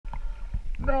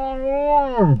So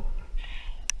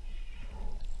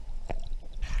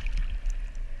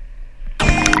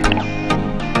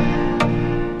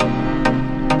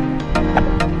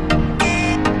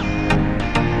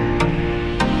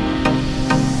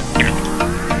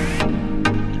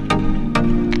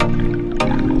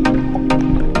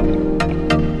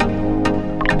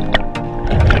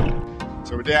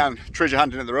we're down treasure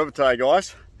hunting at the river today,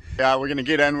 guys. We're going to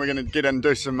get in and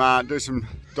do some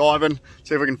diving,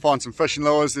 see if we can find some fishing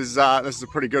lures. This is a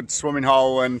pretty good swimming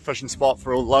hole and fishing spot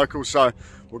for all the locals, so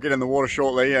we'll get in the water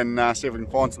shortly and see if we can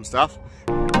find some stuff.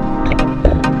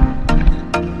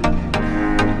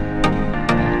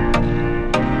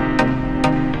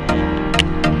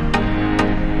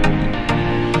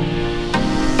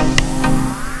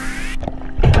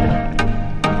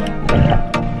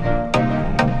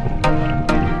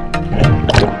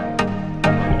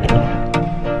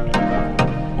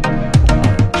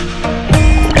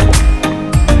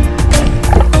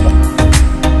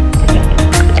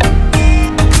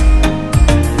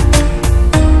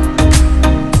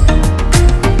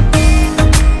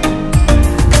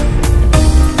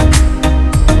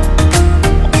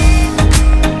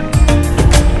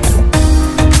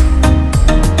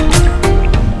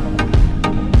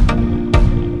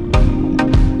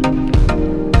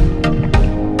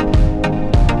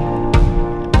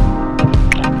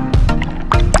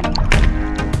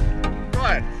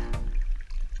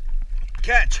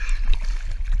 Catch.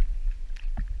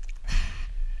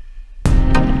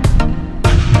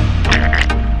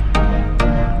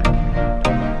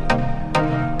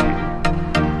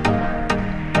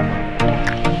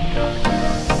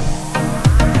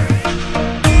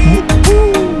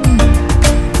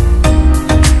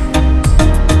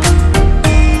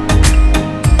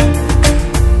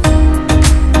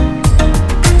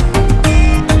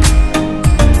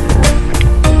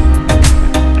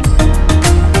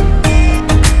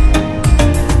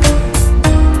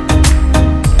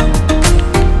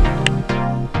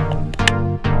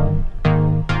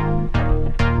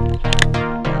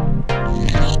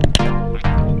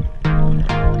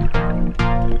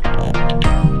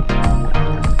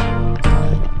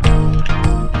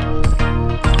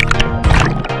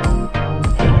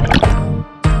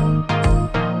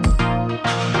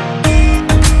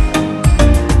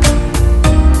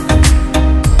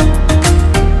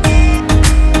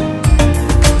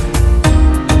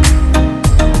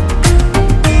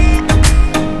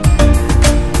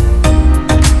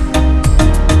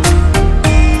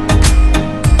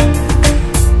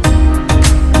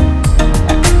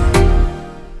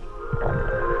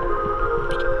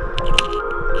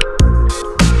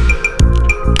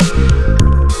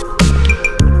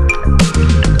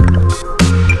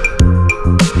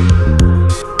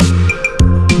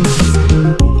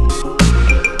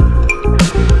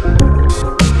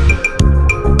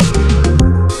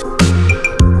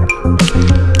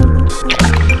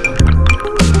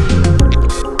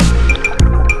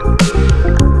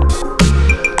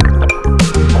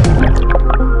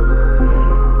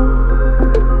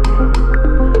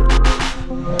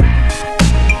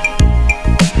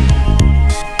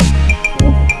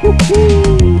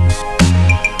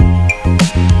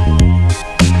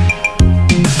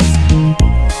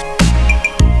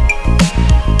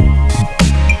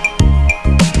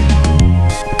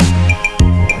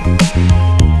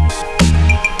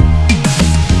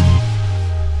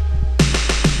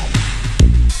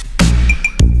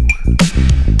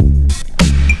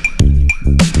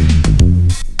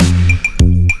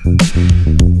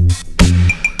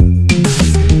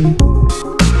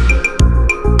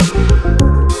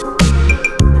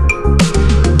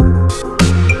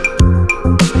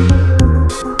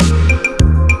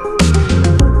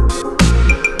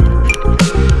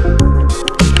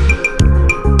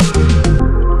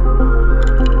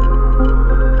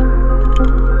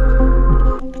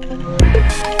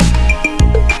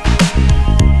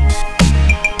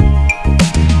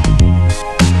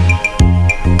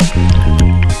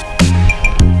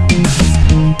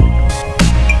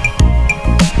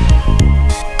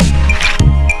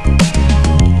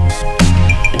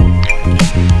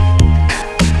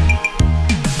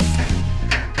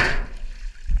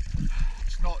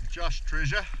 Just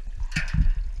treasure.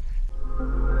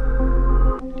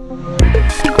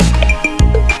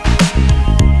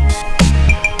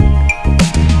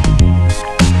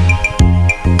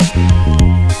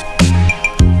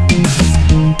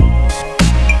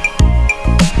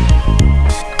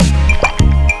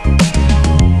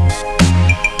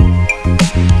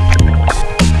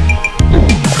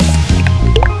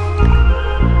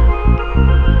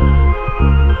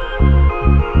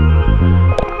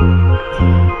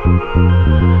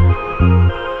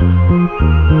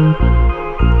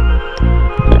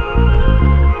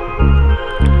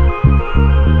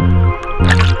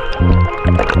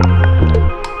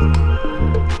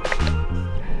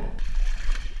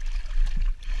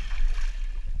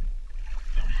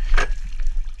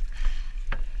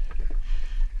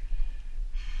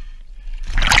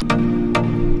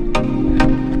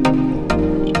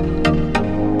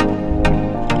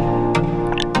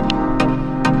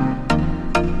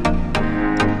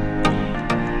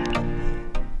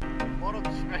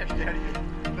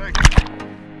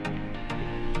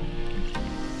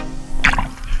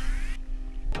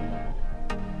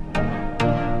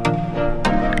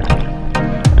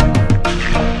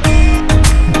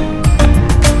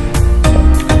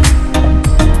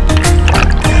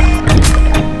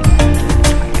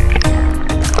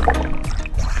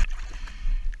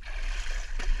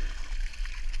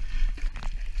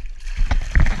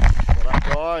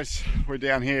 We're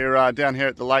down here at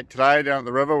the lake today, down at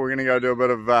the river. We're going to go do a bit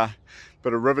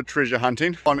of river treasure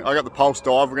hunting. I got the pulse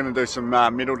dive. We're going to do some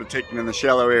metal detecting in the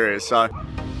shallow areas. So.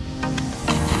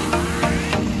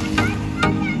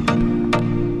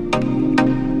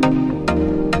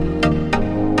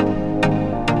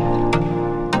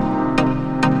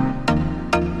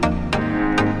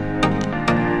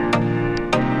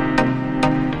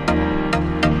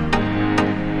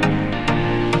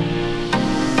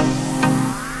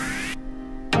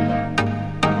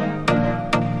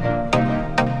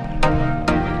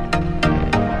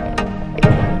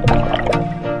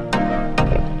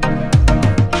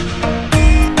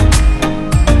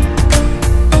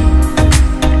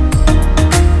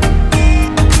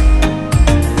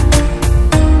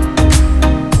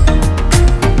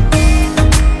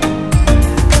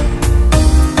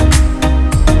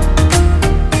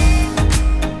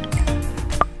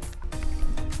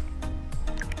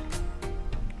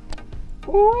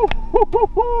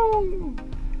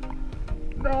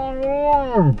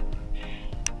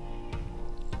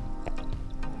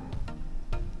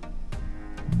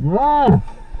 No!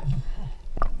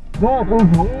 Yes!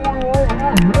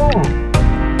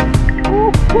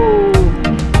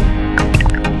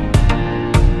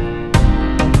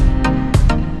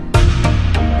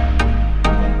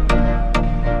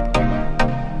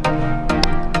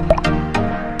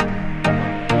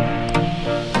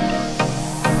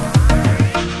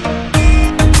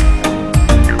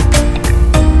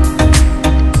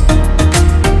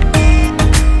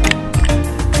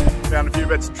 That is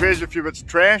bits of treasure, a few bits of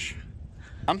trash.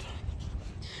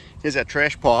 Here's our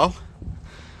trash pile.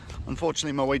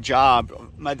 Unfortunately my wee jar,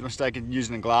 I made the mistake of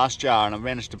using a glass jar and I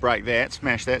managed to break that,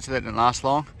 smash that, so that didn't last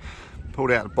long.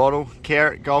 Pulled out a bottle,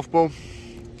 carrot, golf ball,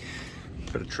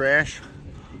 bit of trash,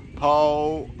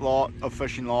 whole lot of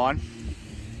fishing line,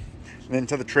 and then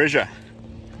to the treasure.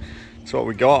 That's what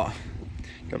we got.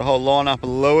 Got a whole line up of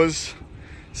lures,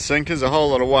 sinkers, a whole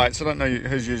lot of weights. I don't know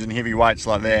who's using heavy weights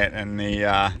like that in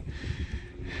the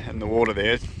water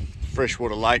there.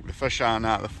 Freshwater lake, the fish aren't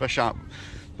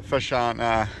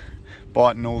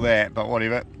biting all that, but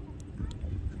whatever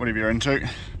you're into.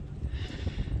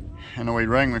 And a wee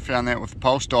ring, we found that with the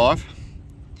pulse dive.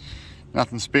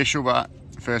 Nothing special, but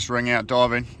first ring out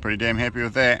diving, pretty damn happy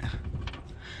with that.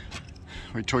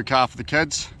 We toy car for the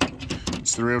kids,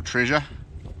 it's the real treasure.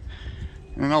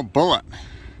 And an old bullet.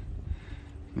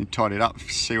 Need to tidy it up,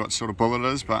 see what sort of bullet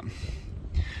it is, but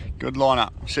good line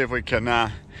up. See if we can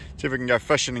go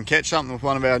fishing and catch something with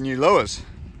one of our new lures.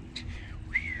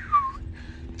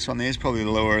 This one there is probably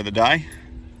the lure of the day.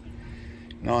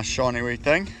 Nice shiny wee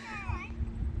thing.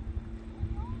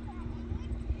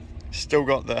 Still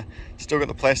got the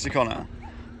plastic on it.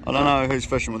 I don't know who's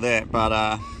fishing with that,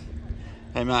 but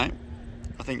hey mate,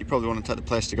 I think you probably want to take the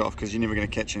plastic off because you're never going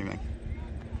to catch anything.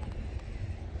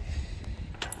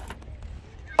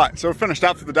 Right, so we're finished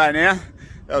up for the day now.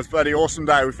 That was a bloody awesome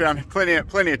day. We found plenty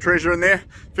of treasure in there.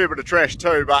 A fair bit of trash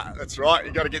too, but that's right.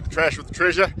 You got to get the trash with the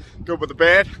treasure. Good with the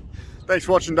bad. Thanks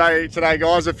for watching today,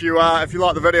 guys. If you like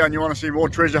the video and you want to see more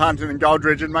treasure hunting and gold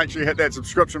dredging, make sure you hit that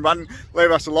subscription button.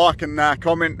 Leave us a like and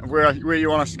comment where you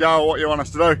want us to go or what you want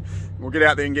us to do. We'll get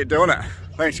out there and get doing it.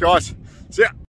 Thanks, guys. See ya.